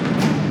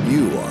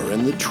You are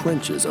in the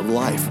trenches of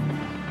life.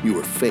 You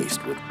are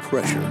faced with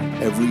pressure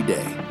every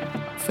day.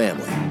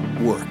 Family,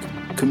 work,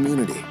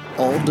 community,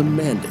 all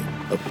demanding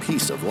a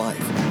piece of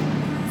life.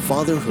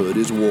 Fatherhood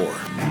is war,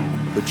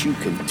 but you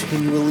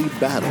continually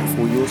battle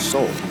for your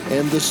soul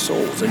and the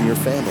souls in your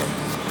family.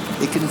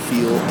 It can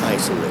feel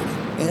isolating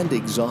and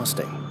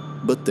exhausting,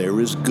 but there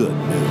is good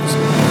news.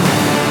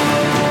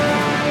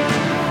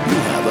 You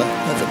have a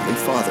Heavenly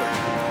Father.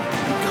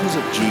 Because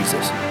of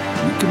Jesus,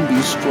 you can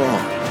be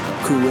strong,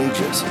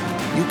 courageous.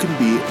 You can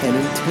be an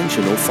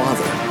intentional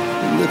father,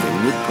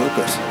 living with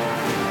purpose.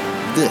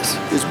 This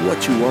is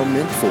what you are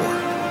meant for.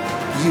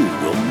 You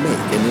will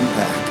make an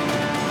impact.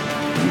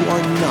 You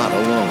are not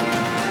alone.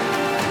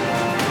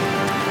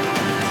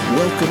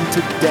 Welcome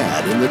to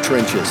Dad in the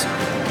Trenches,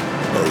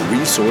 a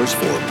resource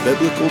for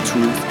biblical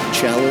truth,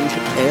 challenge,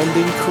 and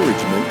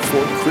encouragement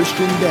for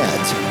Christian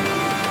dads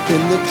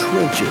in the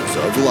trenches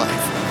of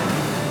life.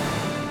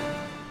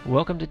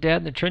 Welcome to Dad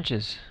in the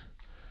Trenches.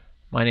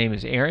 My name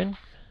is Aaron.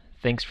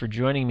 Thanks for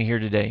joining me here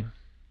today.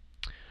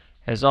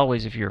 As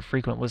always, if you're a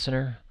frequent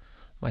listener,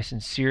 my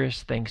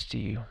sincerest thanks to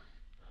you.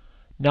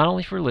 Not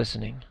only for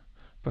listening,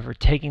 but for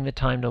taking the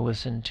time to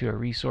listen to a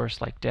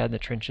resource like Dad in the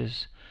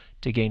Trenches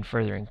to gain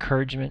further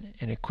encouragement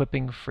and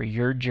equipping for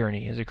your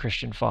journey as a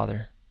Christian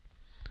father.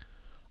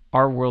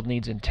 Our world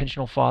needs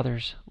intentional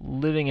fathers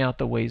living out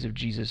the ways of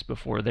Jesus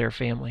before their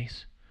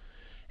families.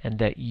 And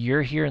that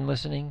you're here and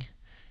listening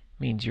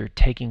means you're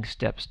taking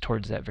steps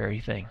towards that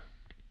very thing.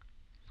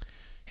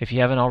 If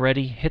you haven't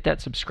already, hit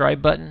that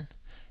subscribe button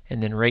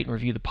and then rate and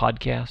review the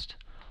podcast.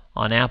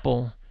 On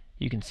Apple,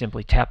 you can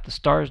simply tap the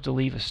stars to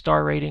leave a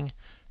star rating,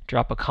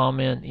 drop a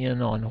comment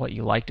in on what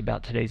you liked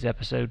about today's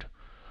episode,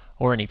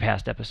 or any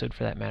past episode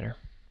for that matter.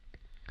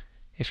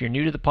 If you're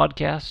new to the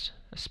podcast,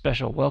 a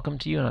special welcome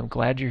to you, and I'm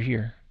glad you're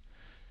here.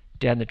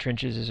 Dad in the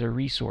Trenches is a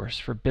resource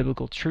for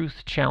biblical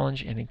truth,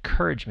 challenge, and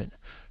encouragement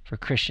for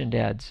Christian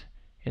dads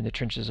in the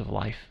trenches of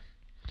life.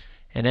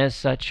 And as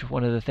such,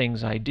 one of the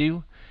things I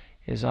do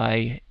is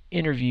I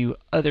interview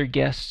other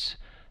guests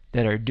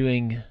that are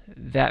doing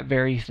that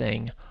very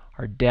thing,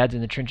 are dads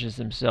in the trenches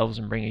themselves,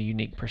 and bring a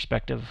unique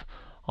perspective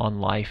on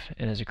life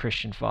and as a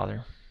Christian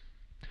father.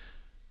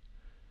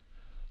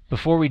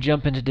 Before we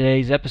jump into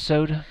today's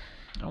episode,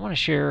 I want to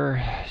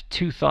share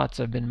two thoughts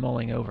I've been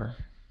mulling over.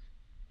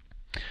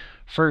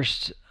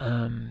 First,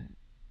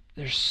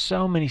 there's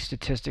so many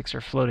statistics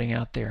are floating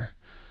out there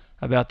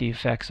about the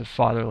effects of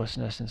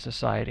fatherlessness in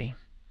society,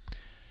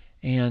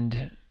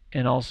 and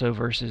also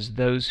versus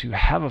those who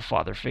have a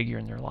father figure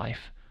in their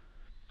life.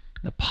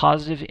 The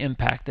positive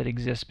impact that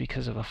exists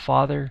because of a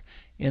father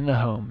in the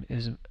home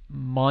is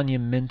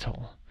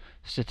monumental,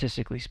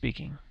 statistically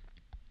speaking.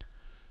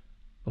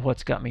 But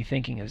what's got me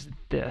thinking is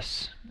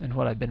this, and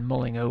what I've been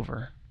mulling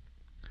over.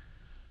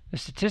 The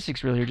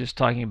statistics really are just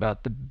talking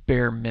about the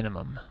bare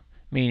minimum,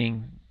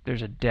 meaning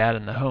there's a dad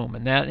in the home,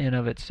 and that in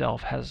of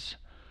itself has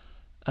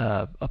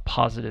a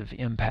positive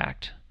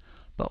impact.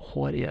 But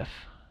what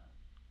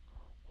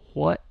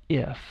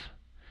if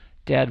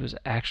dad was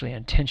actually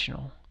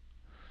intentional,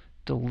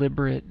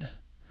 deliberate,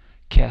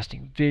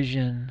 casting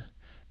vision,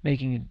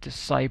 making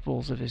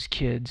disciples of his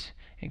kids,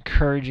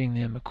 encouraging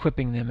them,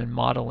 equipping them, and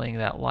modeling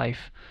that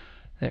life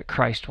that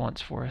Christ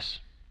wants for us?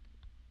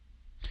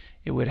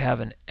 It would have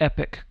an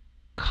epic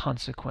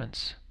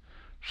consequence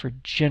for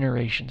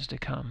generations to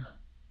come.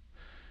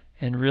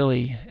 And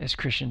really, as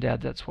Christian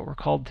dads, that's what we're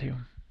called to.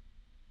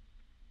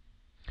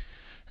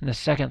 And the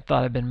second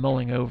thought I've been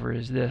mulling over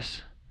is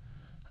this.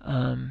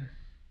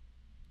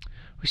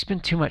 We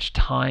spend too much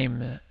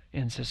time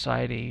in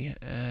society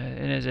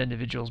and as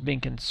individuals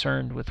being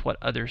concerned with what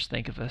others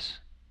think of us.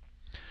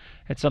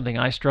 It's something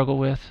I struggle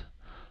with,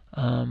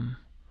 and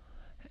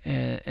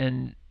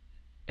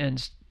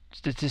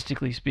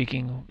statistically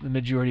speaking, the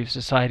majority of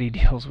society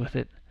deals with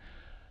it.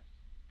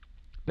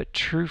 But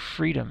true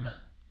freedom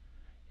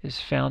is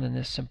found in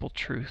this simple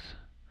truth,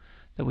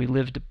 that we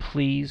live to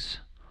please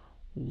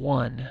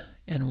one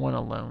and one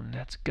alone,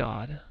 that's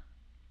God.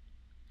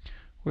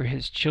 We're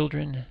His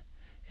children,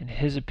 and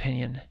His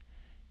opinion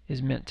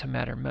is meant to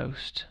matter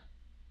most.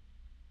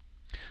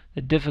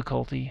 The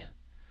difficulty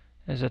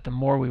is that the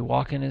more we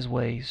walk in His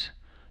ways,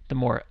 the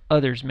more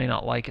others may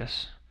not like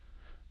us,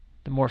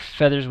 the more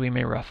feathers we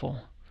may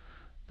ruffle,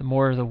 the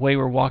more the way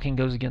we're walking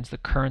goes against the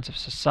currents of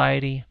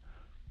society,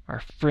 our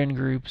friend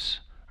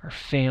groups, our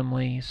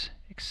families,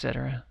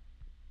 etc.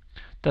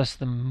 Thus,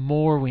 the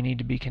more we need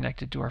to be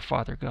connected to our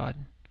Father God.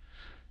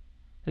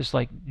 Just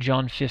like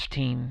John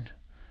 15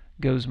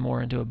 goes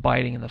more into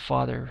abiding in the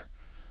Father.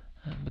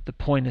 But the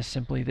point is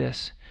simply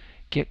this: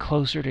 get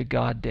closer to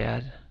God,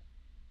 Dad,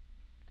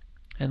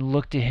 and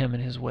look to Him in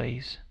His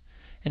ways,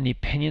 and the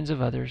opinions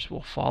of others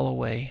will fall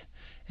away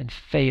and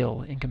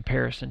fail in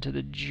comparison to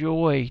the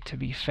joy to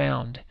be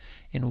found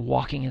in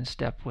walking in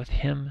step with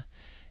Him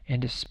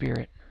and His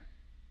Spirit.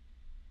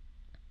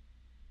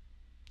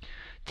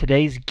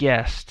 Today's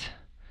guest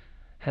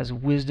has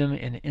wisdom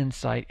and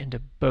insight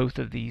into both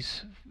of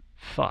these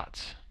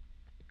thoughts,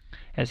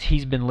 as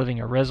he's been living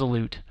a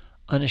resolute,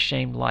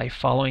 unashamed life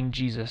following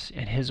Jesus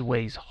and his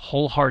ways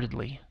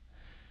wholeheartedly,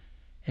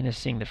 and is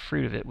seeing the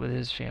fruit of it with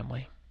his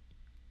family.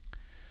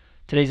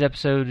 Today's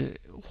episode,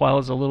 while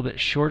it's a little bit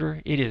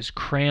shorter, it is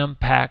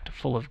cram-packed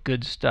full of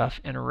good stuff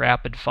and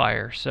rapid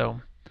fire.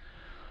 So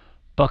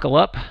buckle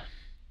up,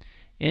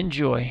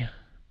 enjoy,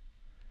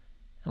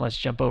 and let's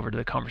jump over to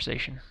the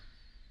conversation.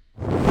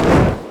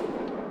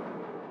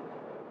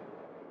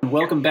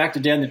 Welcome back to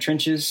Dad in the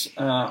Trenches.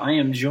 I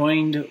am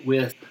joined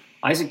with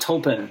Isaac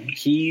Tolpin.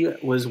 He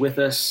was with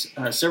us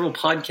several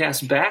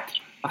podcasts back.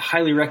 I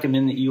highly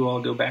recommend that you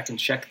all go back and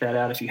check that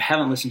out if you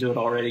haven't listened to it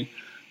already.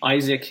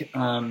 Isaac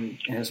and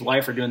his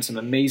wife are doing some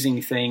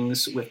amazing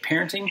things with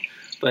parenting,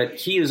 but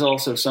he is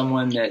also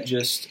someone that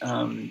just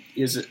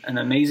is an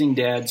amazing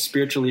dad,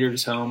 spiritual leader of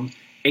his home,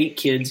 8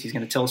 kids. He's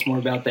going to tell us more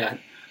about that.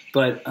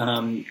 But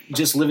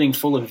just living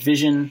full of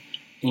vision,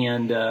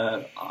 and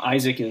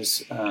Isaac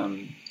is,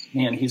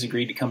 he's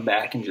agreed to come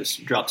back and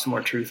just drop some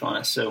more truth on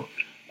us. So,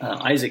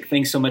 Isaac,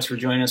 thanks so much for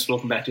joining us.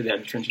 Welcome back to Dad in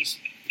the Trenches.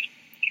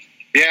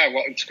 Yeah,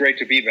 well, it's great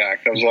to be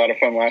back. That was a lot of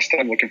fun last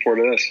time. Looking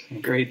forward to this.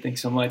 Great,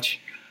 thanks so much.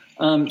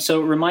 So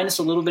remind us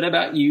a little bit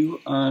about you,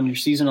 your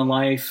season of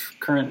life,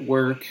 current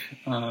work,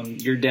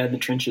 your Dad in the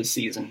Trenches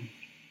season.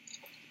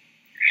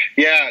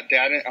 Yeah,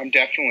 I'm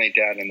definitely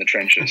Dad in the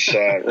Trenches.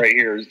 Right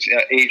here,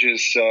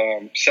 ages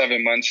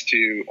 7 months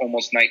to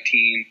almost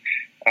 19,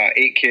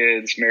 8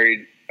 kids,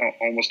 married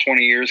almost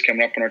 20 years,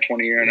 coming up on our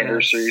 20-year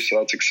anniversary, so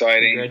that's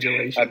exciting.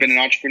 Congratulations. I've been an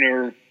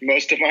entrepreneur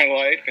most of my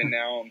life, and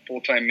now I'm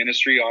full-time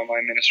ministry,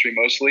 online ministry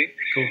mostly.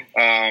 Cool.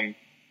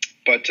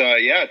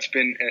 It's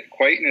been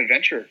quite an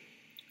adventure.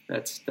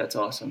 That's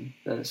awesome.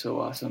 That is so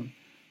awesome.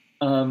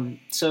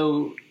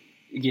 So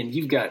again,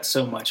 you've got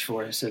so much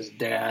for us as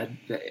dad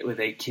with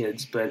 8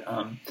 kids, but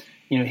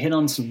hit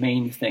on some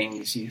main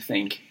things you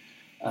think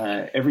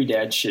every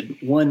dad should,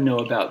 one, know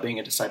about being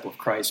a disciple of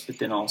Christ, but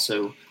then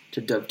also to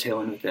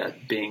dovetail in with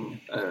that,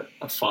 being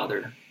a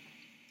father.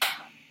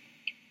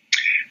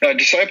 A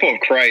disciple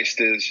of Christ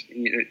is,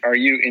 are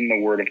you in the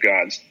Word of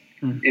God?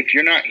 If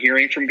you're not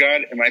hearing from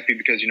God, it might be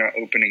because you're not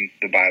opening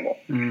the Bible.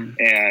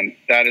 And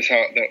that is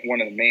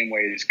one of the main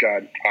ways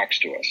God talks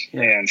to us.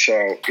 Yeah. And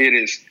so it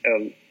is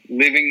a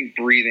living,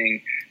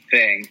 breathing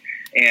thing.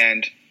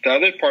 And the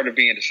other part of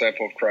being a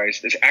disciple of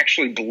Christ is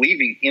actually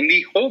believing in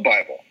the whole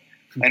Bible.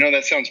 I know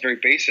that sounds very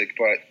basic,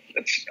 but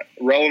it's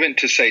relevant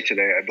to say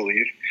today, I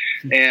believe.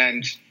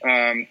 And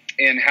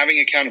having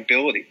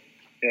accountability.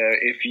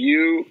 If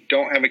you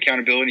don't have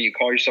accountability, you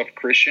call yourself a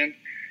Christian,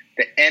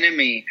 the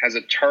enemy has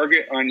a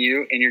target on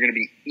you, and you're going to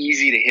be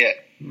easy to hit.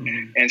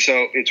 And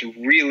so it's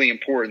really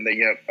important that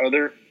you have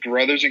other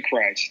brothers in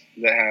Christ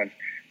that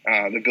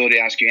have the ability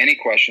to ask you any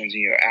questions,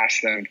 and you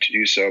ask them to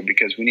do so,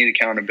 because we need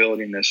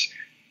accountability in this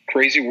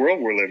crazy world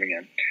we're living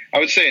in. I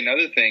would say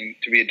another thing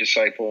to be a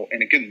disciple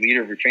and a good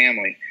leader of your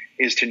family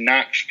is to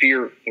not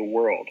fear the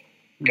world.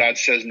 God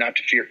says not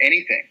to fear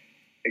anything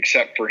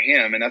except for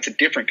him, and that's a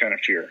different kind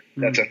of fear.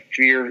 That's a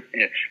fear,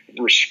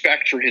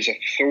 respect for his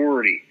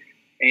authority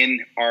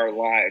in our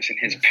lives and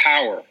his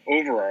power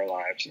over our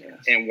lives,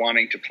 and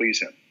wanting to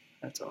please him.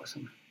 That's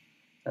awesome.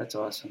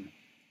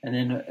 And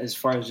then as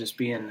far as just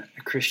being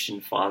a Christian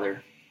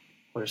father,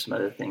 what are some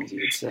other things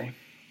you would say?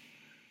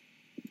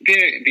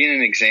 Being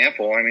an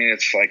example. I mean,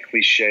 it's like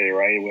cliche,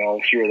 right? We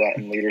all hear that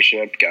in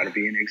leadership, got to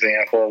be an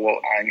example. Well,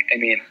 I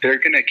mean, they're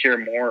going to care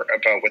more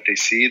about what they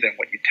see than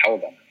what you tell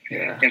them.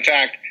 Yeah. In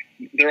fact,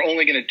 they're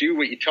only going to do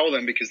what you tell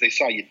them because they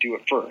saw you do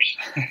it first.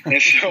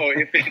 And so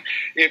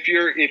if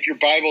your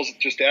Bible's,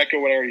 just to echo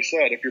what I already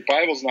said, if your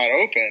Bible's not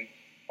open,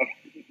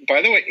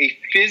 by the way, a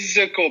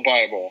physical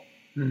Bible,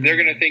 they're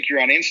going to think you're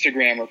on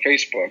Instagram or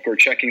Facebook or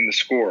checking the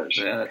scores.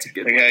 Yeah, that's a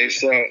good Okay,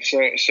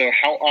 so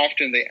how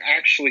often they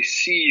actually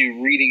see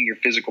you reading your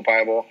physical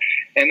Bible?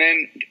 And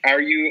then,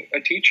 are you a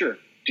teacher?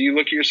 Do you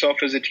look at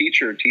yourself as a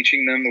teacher,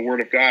 teaching them the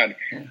Word of God?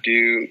 Yeah.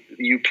 Do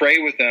you pray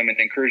with them and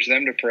encourage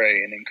them to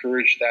pray and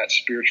encourage that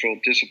spiritual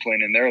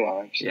discipline in their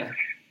lives? Yeah.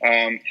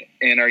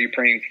 And are you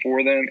praying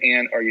for them,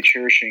 and are you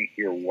cherishing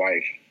your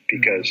wife?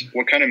 Because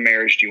what kind of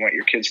marriage do you want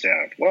your kids to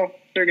have? Well,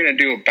 they're going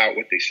to do about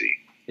what they see.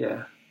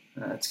 Yeah,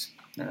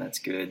 that's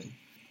good.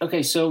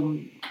 Okay, so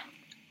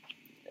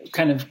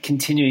kind of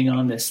continuing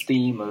on this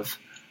theme of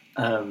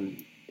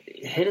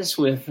hit us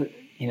with,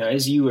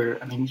 as you were,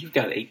 you've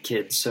got 8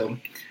 kids, so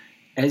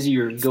as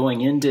you're going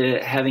into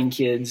having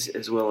kids,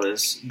 as well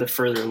as the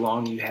further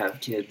along you have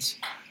kids,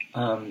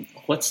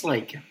 what's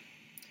like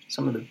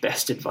some of the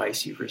best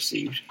advice you've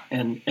received?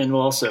 And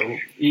also,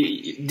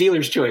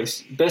 dealer's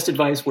choice, best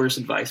advice, worst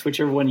advice,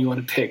 whichever one you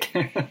want to pick.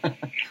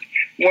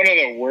 One of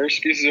the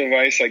worst pieces of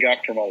advice I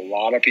got from a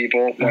lot of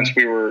people once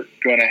we were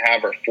going to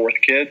have our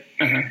 4th kid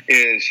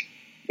is,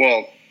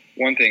 well,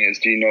 one thing is,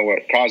 do you know what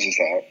causes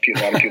that?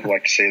 A lot of people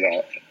like to say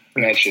that.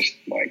 And that's just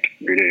like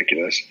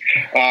ridiculous.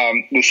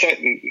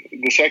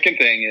 The second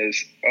thing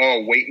is,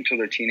 wait until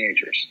they're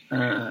teenagers.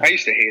 I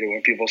used to hate it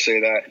when people say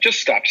that. Just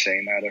stop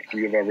saying that if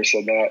you've ever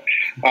said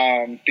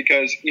that.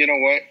 Because you know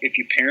what? If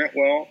you parent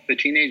well, the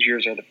teenage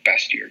years are the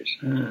best years.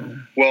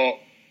 Well,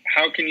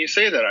 how can you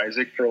say that,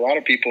 Isaac? For a lot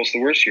of people, it's the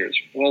worst years.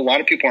 Well, a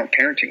lot of people aren't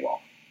parenting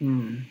well.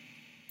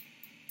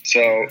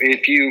 So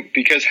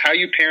because how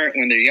you parent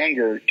when they're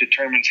younger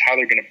determines how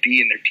they're going to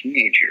be in their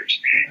teenage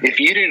years. If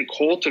you didn't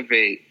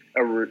cultivate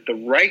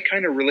the right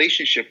kind of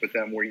relationship with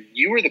them where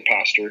you are the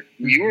pastor,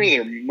 you are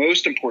their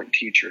most important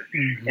teacher,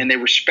 and they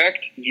respect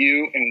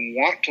you and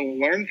want to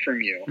learn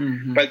from you,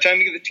 by the time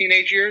you get the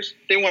teenage years,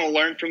 they want to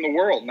learn from the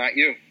world, not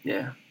you.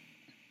 Yeah.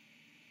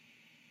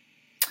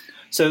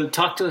 So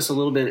talk to us a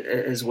little bit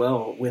as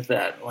well with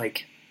that,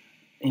 like,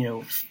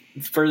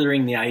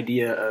 furthering the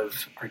idea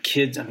of our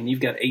kids. I mean, you've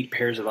got 8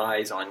 pairs of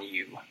eyes on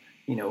you.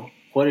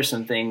 What are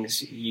some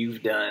things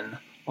you've done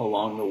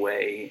along the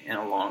way and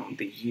along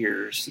the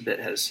years that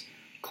has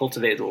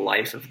cultivated the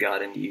life of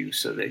God in you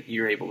so that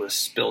you're able to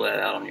spill that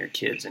out on your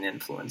kids and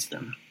influence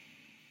them?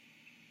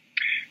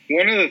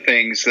 One of the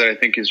things that I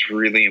think is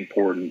really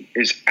important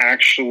is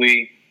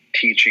actually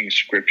teaching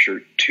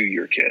Scripture to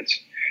your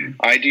kids.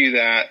 I do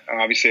that.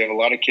 Obviously, I have a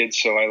lot of kids,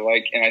 so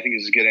I think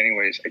this is good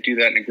anyways. I do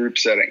that in a group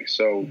setting,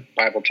 so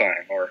Bible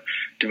time or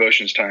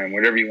devotions time,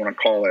 whatever you want to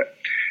call it.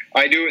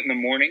 I do it in the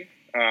morning.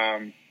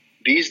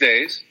 These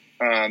days,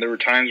 there were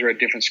times where I had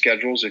different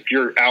schedules. If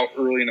you're out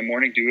early in the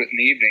morning, do it in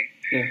the evening.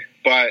 Yeah.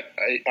 But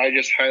I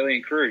just highly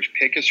encourage,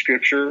 pick a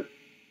scripture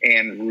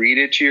and read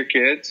it to your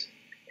kids,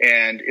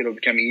 and it'll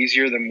become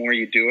easier the more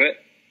you do it.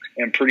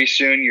 And pretty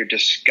soon you're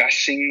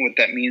discussing what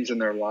that means in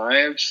their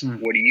lives.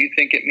 What do you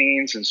think it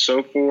means, and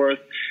so forth.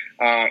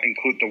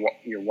 Include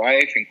your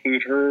wife,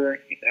 include her,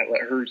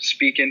 let her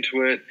speak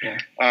into it.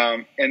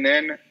 Yeah. And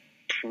then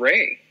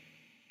pray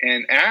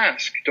and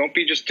ask. Don't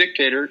be just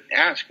dictator.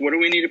 Ask, what do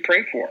we need to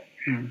pray for?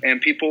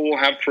 And people will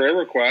have prayer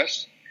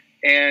requests,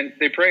 and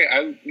they pray.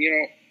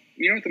 You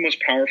know what the most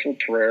powerful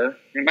prayer?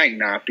 It might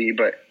not be,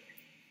 but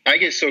I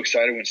get so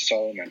excited when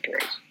Solomon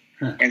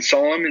prays. And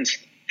Solomon's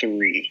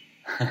 3.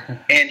 And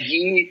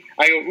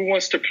I go, who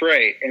wants to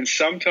pray? And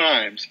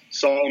sometimes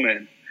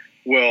Solomon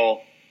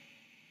will,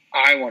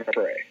 I want to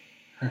pray.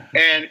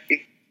 And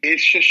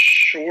it's just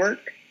short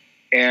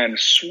and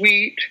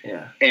sweet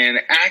and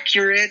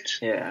accurate.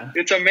 Yeah.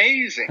 It's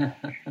amazing.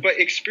 But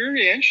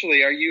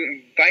experientially, are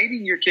you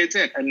inviting your kids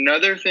in?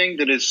 Another thing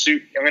that is,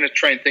 I'm going to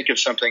try and think of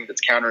something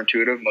that's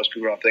counterintuitive, most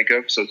people don't think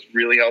of, so it's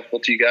really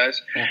helpful to you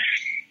guys,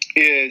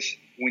 is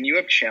when you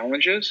have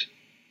challenges,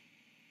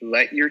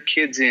 let your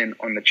kids in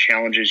on the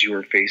challenges you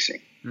are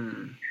facing.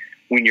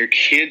 When your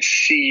kids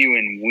see you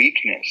in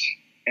weakness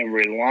and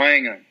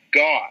relying on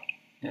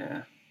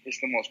God, it's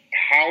the most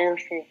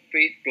powerful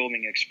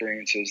faith-building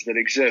experiences that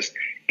exist.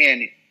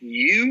 And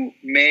you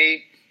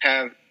may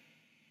have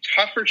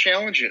tougher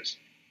challenges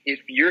if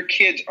your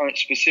kids aren't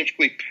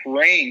specifically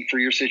praying for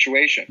your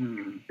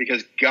situation,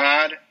 because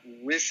God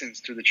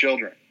listens to the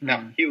children.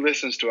 Now, He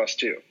listens to us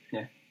too.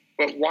 Yeah.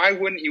 But why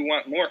wouldn't you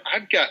want more?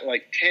 I've got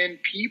like 10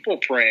 people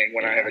praying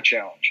when I have a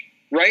challenge,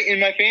 right in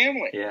my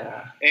family.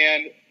 Yeah.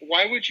 And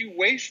why would you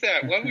waste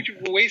that? Why would you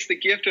waste the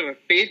gift of a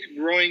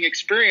faith-growing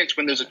experience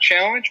when there's a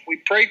challenge? We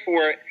pray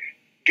for it.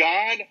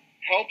 God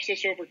helps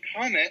us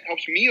overcome it,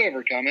 helps me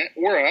overcome it,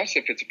 or us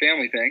if it's a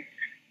family thing.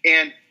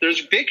 And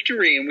there's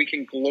victory, and we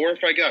can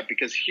glorify God.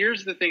 Because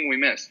here's the thing we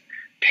miss.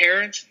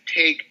 Parents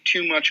take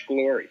too much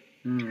glory.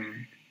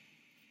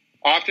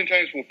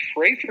 Oftentimes we'll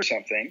pray for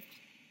something,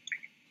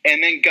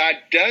 and then God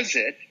does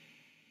it,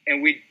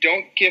 and we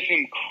don't give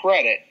Him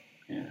credit,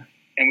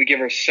 and we give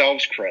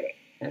ourselves credit.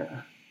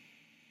 Yeah.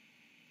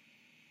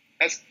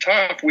 That's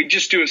tough. We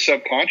just do it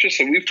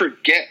subconsciously. We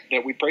forget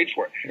that we prayed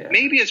for it. Yeah.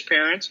 Maybe as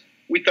parents,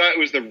 we thought it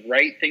was the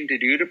right thing to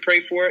do to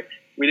pray for it.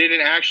 We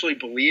didn't actually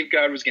believe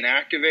God was going to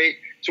activate,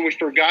 so we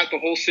forgot the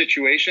whole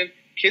situation.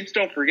 Kids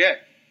don't forget.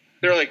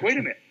 They're like, wait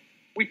a minute.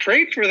 We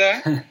prayed for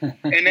that,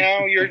 and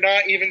now you're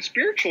not even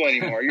spiritual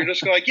anymore. You're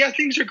just like, yeah,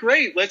 things are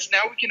great.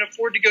 Now we can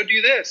afford to go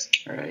do this.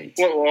 Right.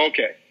 Well,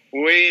 okay.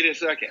 Wait a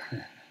second.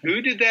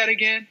 Who did that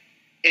again?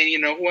 And you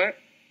know what?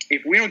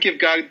 If we don't give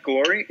God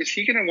glory, is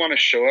He going to want to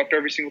show up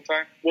every single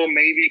time? Well,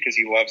 maybe, because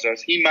He loves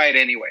us. He might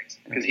anyways,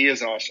 because He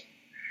is awesome.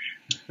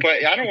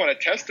 But I don't want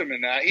to test Him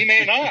in that. He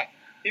may not.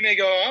 He may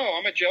go, oh,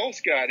 I'm a jealous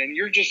God, and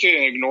you're just going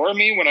to ignore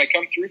me when I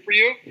come through for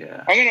you?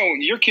 Yeah.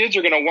 Your kids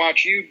are going to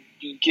watch you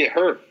get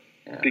hurt.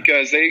 Yeah.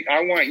 Because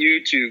I want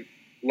you to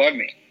love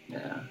me.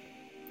 Yeah,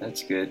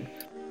 that's good.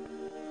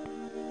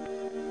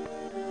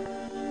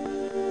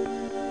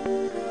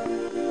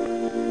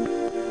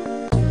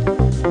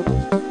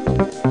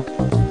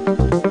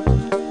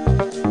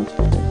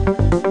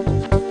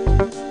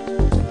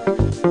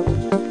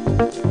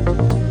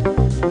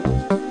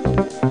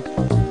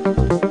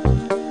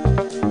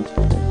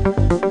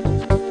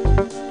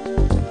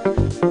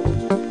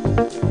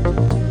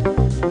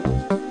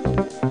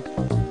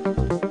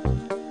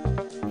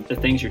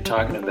 Things you're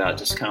talking about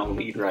just kind of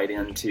lead right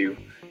into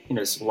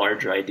this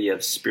larger idea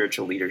of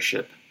spiritual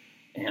leadership,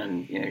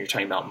 and you're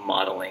talking about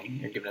modeling.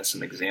 You're giving us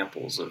some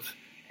examples of,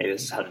 hey,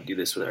 this is how to do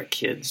this with our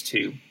kids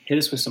too. Hit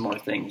us with some more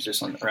things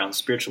just around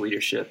spiritual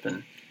leadership,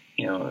 and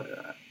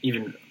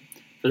even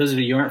for those of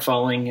you who aren't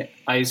following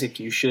Isaac,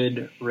 you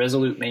should.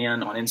 Resolute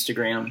Man on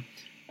Instagram.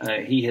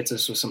 He hits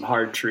us with some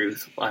hard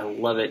truth. I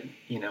love it.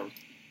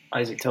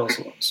 Isaac, tell us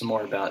some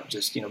more about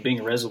just, being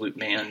a resolute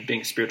man,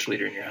 being a spiritual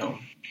leader in your home.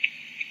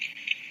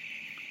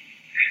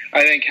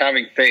 I think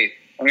having faith.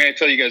 I'm going to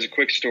tell you guys a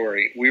quick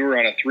story. We were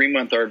on a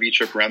 3-month RV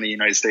trip around the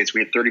United States.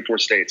 We had 34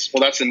 states.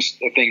 Well, that's a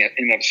thing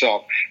in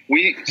itself.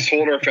 We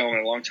told our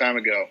family a long time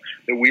ago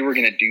that we were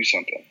going to do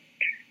something.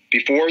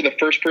 Before the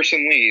first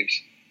person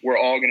leaves, we're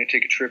all going to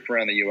take a trip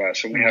around the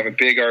U.S. And we have a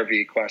big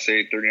RV, Class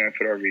 8,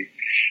 39-foot RV,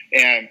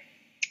 and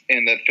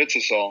that fits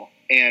us all.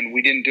 And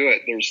we didn't do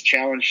it. There's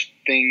challenge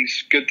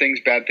things, good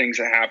things, bad things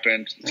that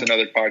happened. It's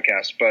another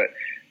podcast. But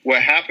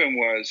what happened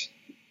was,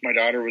 my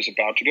daughter was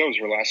about to go. It was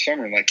her last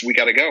summer. Like, we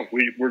got to go.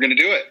 We're going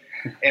to do it.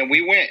 And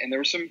we went. And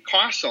there were some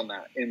costs on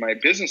that in my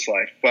business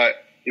life, but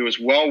it was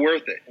well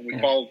worth it. And we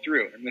followed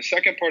through. And the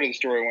second part of the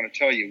story I want to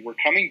tell you, we're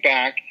coming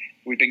back.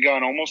 We've been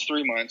gone almost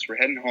 3 months. We're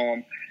heading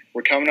home.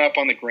 We're coming up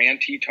on the Grand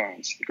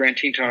Tetons. The Grand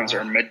Tetons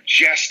are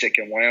majestic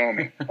in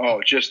Wyoming.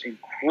 Oh, just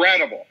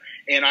incredible.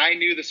 And I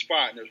knew the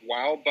spot. There's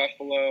wild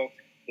buffalo.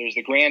 There's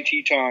the Grand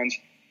Tetons.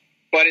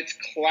 But it's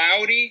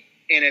cloudy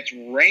and it's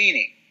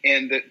raining.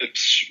 And the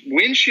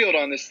windshield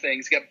on this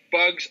thing's got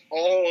bugs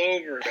all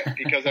over it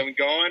because I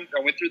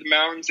went through the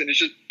mountains and it's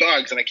just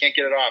bugs and I can't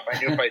get it off. I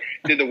knew if I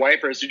did the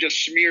wipers, it'd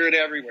just smear it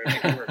everywhere.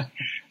 Make it worse.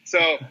 So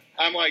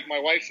I'm like, my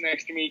wife's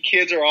next to me,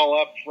 kids are all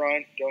up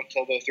front. Don't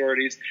tell the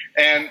authorities.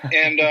 And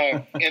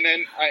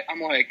then I'm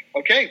like,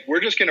 okay,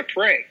 we're just going to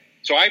pray.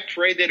 So I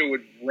prayed that it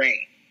would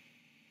rain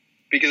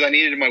because I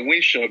needed my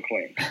windshield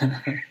cleaned.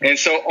 And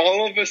so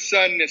all of a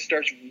sudden it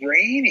starts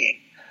raining.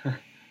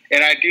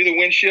 And I do the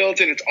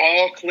windshields, and it's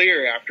all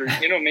clear after,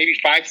 maybe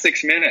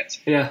 5-6 minutes.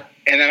 Yeah.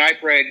 And then I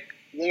prayed,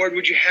 Lord,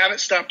 would you have it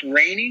stop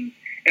raining?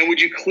 And would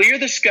you clear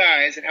the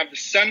skies and have the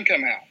sun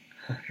come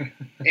out?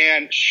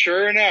 And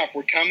sure enough,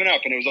 we're coming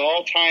up, and it was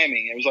all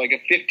timing. It was like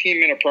a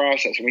 15-minute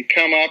process. And we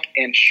come up,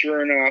 and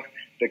sure enough,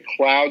 the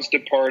clouds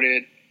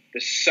departed.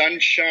 The sun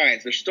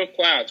shines. There's still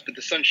clouds, but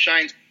the sun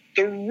shines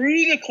through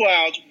the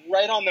clouds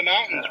right on the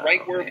mountains,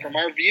 from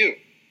our view,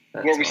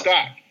 where we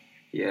stopped.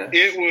 Yeah.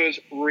 It was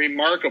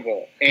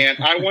remarkable. And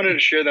I wanted to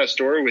share that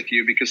story with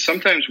you because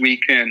sometimes we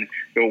can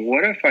go,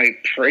 what if I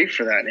pray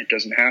for that and it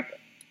doesn't happen?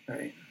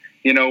 Right.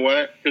 You know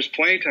what? There's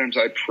plenty of times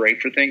I pray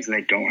for things and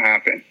they don't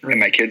happen. Right. And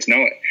my kids know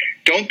it.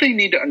 Don't they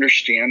need to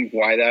understand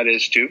why that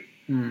is too?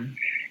 Mm.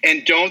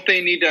 And don't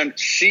they need to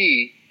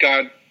see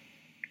God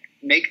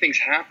make things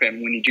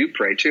happen when you do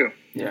pray too?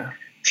 Yeah.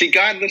 See,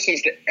 God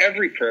listens to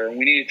every prayer, and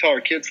we need to tell our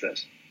kids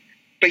this.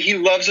 But he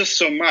loves us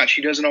so much,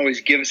 he doesn't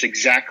always give us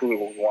exactly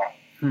what we want.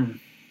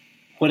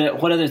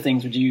 What other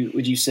things would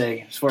you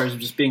say as far as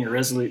just being a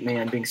resolute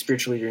man, being a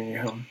spiritual leader in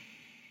your home?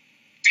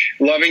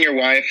 Loving your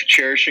wife,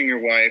 cherishing your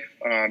wife,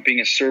 being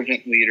a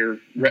servant leader,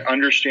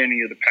 understanding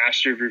you're the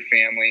pastor of your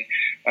family,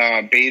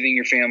 bathing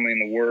your family in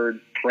the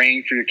Word,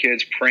 praying for your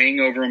kids, praying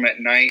over them at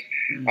night,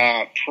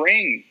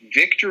 praying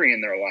victory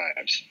in their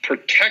lives,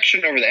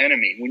 protection over the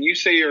enemy. When you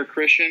say you're a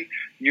Christian,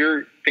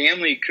 your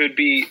family could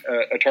be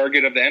a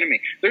target of the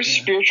enemy. There's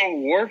spiritual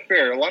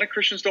warfare. A lot of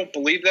Christians don't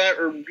believe that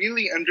or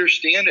really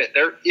understand it.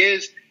 There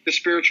is the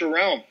spiritual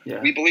realm.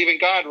 Yeah. We believe in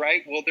God,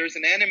 right? Well, there's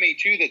an enemy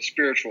too that's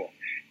spiritual.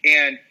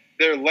 And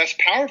they're less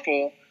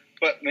powerful,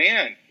 but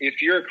man,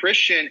 if you're a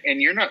Christian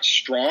and you're not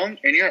strong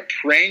and you're not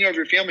praying over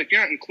your family, if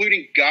you're not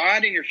including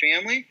God in your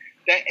family,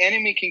 that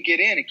enemy can get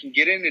in. It can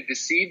get in and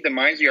deceive the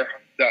minds of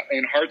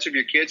and hearts of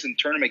your kids and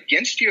turn them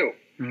against you.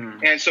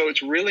 And so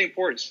it's really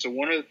important. So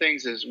one of the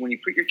things is when you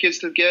put your kids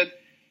to bed,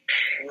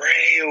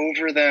 pray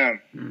over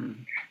them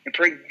and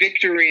pray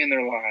victory in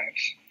their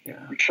lives.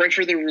 Yeah. And pray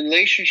for their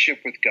relationship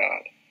with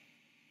God.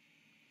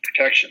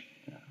 Protection.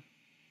 Yeah.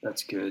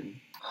 That's good.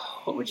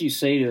 What would you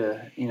say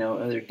to,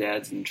 other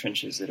dads in the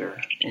trenches that are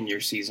in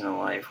your season of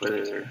life,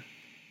 whether they're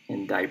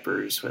in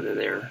diapers, whether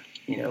they're,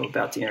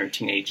 about to enter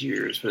teenage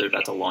years, whether they're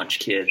about to launch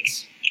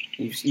kids?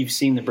 You've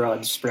seen the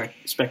broad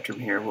spectrum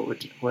here.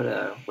 What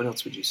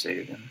else would you say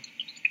to them?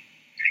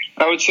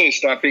 I would say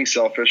stop being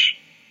selfish.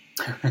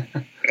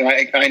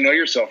 I know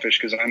you're selfish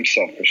because I'm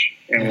selfish,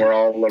 and we're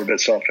all a little bit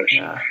selfish.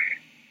 Yeah.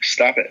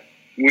 Stop it.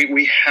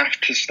 We have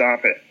to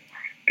stop it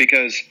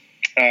because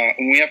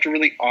we have to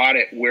really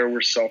audit where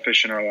we're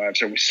selfish in our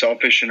lives. Are we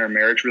selfish in our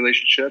marriage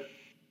relationship?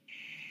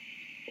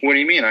 What do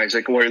you mean,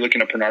 Isaac? Well, you're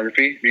looking at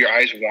pornography? Do your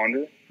eyes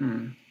wander?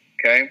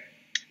 Okay,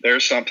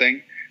 there's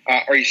something.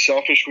 Are you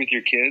selfish with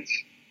your kids?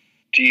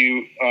 Do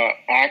you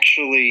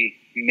actually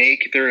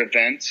make their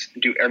events,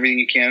 do everything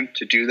you can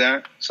to do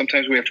that?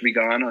 Sometimes we have to be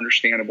gone,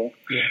 understandable.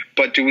 Yeah.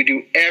 But do we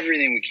do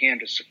everything we can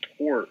to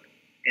support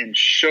and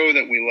show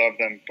that we love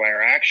them by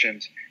our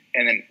actions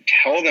and then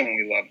tell them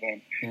we love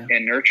them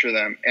and nurture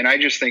them? And I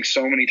just think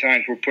so many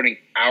times we're putting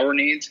our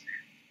needs,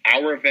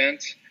 our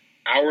events,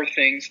 our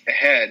things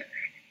ahead,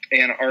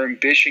 and our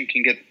ambition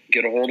can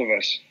get a hold of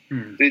us.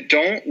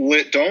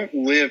 Don't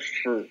live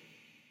for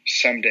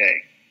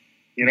someday.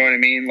 You know what I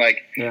mean?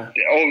 Like,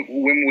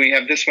 when we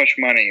have this much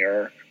money,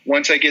 or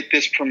once I get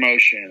this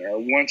promotion, or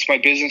once my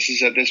business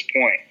is at this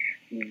point,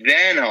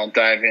 then I'll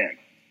dive in.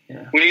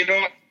 Yeah.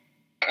 Well,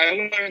 I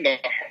learned the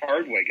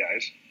hard way,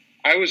 guys.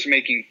 I was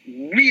making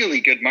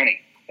really good money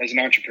as an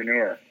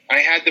entrepreneur. I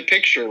had the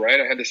picture, right?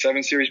 I had the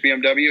 7 Series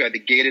BMW, I had the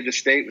gated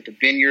estate with the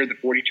vineyard, the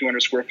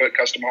 4,200 square foot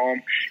custom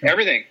home,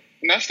 everything.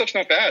 And that stuff's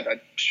not bad.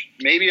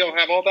 Maybe I'll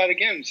have all that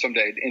again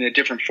someday in a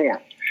different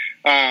form.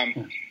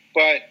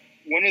 But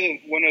one of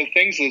the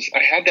things is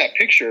I had that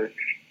picture,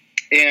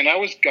 and I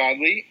was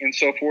godly and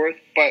so forth,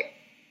 but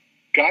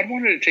God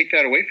wanted to take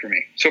that away from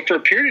me. So for a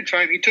period of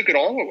time, he took it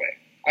all away.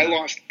 I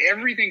lost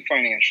everything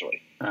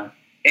financially.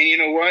 And you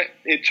know what?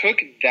 It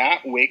took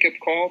that wake-up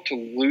call to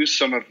lose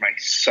some of my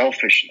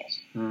selfishness,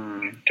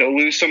 to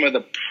lose some of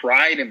the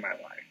pride in my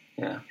life.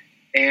 Yeah.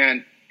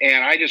 And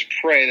I just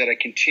pray that I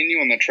continue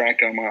on the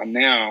track I'm on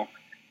now,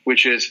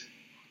 which is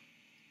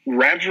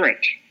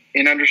reverent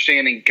in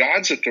understanding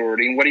God's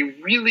authority and what he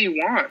really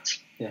wants.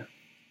 Yeah.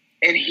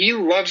 And he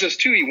loves us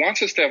too. He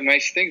wants us to have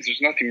nice things.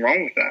 There's nothing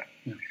wrong with that.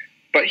 Yeah.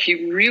 But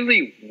he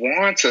really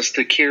wants us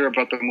to care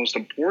about the most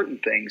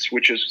important things,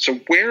 which is, so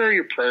where are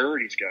your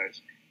priorities, guys?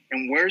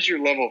 And where's your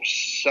level of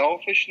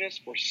selfishness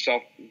or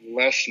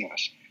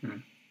selflessness?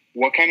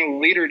 What kind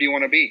of leader do you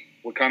want to be?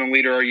 What kind of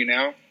leader are you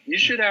now? You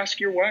should ask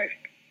your wife.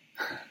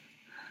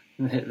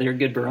 They're a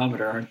good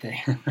barometer, aren't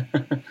they?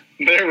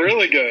 They're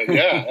really good.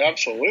 Yeah,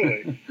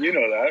 absolutely. You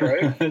know that,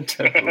 right?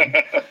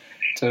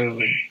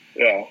 Totally.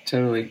 Yeah.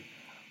 Totally.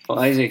 Well,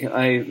 Isaac,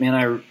 I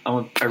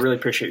really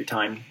appreciate your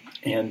time,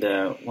 and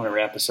want to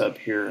wrap us up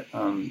here.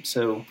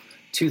 So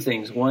 2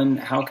 things. One,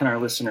 how can our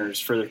listeners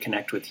further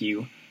connect with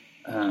you?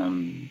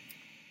 And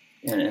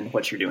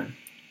what you're doing?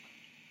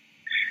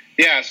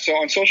 Yeah, so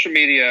on social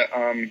media,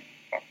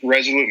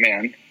 Resolute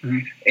Man,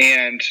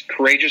 and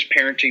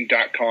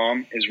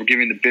courageousparenting.com is we're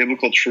giving the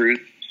biblical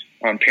truth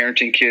on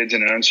parenting kids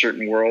in an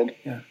uncertain world.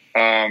 Yeah.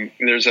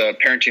 There's a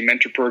parenting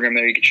mentor program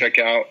there you can check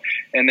out,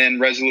 and then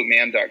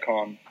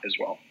resoluteman.com as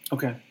well.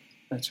 Okay,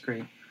 that's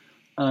great.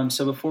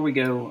 So before we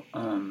go,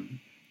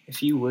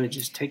 if you would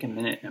just take a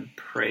minute and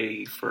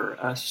pray for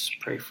us,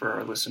 pray for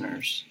our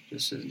listeners,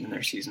 just in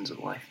their seasons of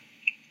life.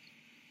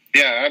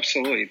 Yeah,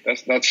 absolutely.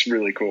 That's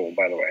really cool,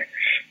 by the way.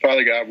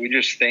 Father God, we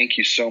just thank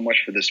you so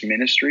much for this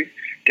ministry,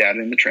 Dad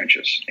in the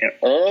Trenches, and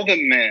all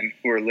the men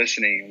who are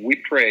listening. We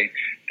pray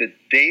that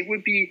they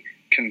would be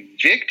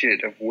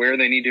convicted of where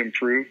they need to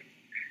improve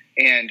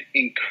and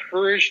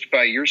encouraged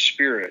by your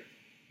Spirit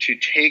to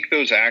take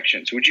those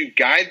actions. Would you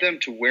guide them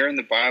to where in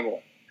the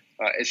Bible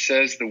it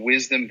says the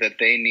wisdom that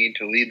they need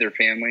to lead their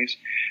families?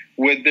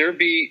 Would there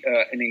be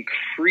an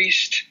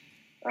increased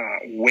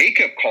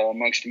wake-up call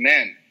amongst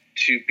men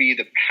to be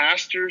the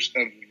pastors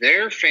of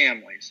their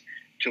families,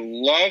 to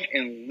love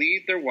and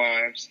lead their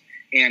wives,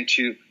 and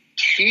to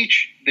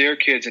teach their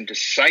kids and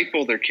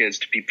disciple their kids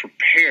to be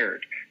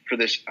prepared for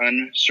this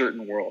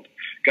uncertain world?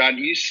 God,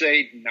 you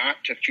say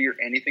not to fear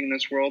anything in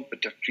this world,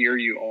 but to fear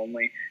you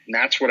only. And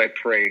that's what I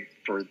pray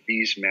for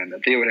these men,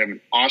 that they would have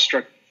an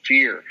awestruck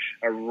fear,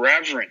 a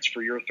reverence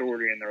for your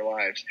authority in their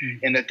lives,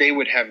 and that they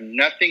would have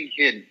nothing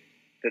hidden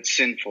that's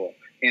sinful.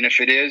 And if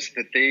it is,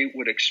 that they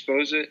would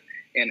expose it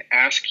and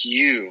ask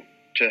you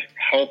to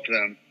help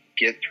them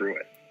get through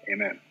it.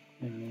 Amen.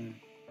 Amen.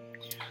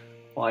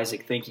 Well,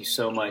 Isaac, thank you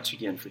so much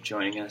again for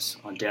joining us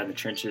on Dad in the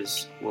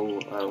Trenches. We'll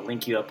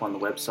link you up on the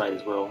website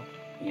as well.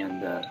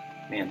 And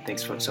man,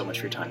 thanks so much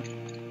for your time.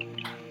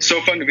 So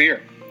fun to be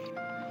here.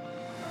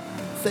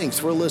 Thanks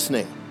for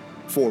listening.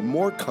 For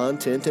more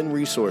content and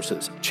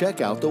resources,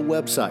 check out the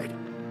website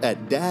at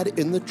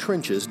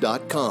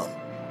dadinthetrenches.com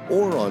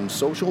or on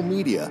social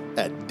media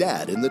at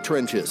Dad in the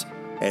Trenches.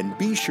 And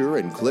be sure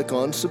and click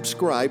on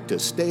subscribe to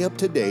stay up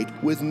to date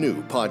with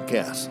new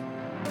podcasts.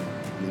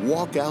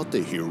 Walk out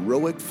the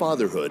heroic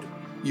fatherhood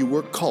you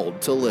were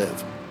called to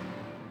live.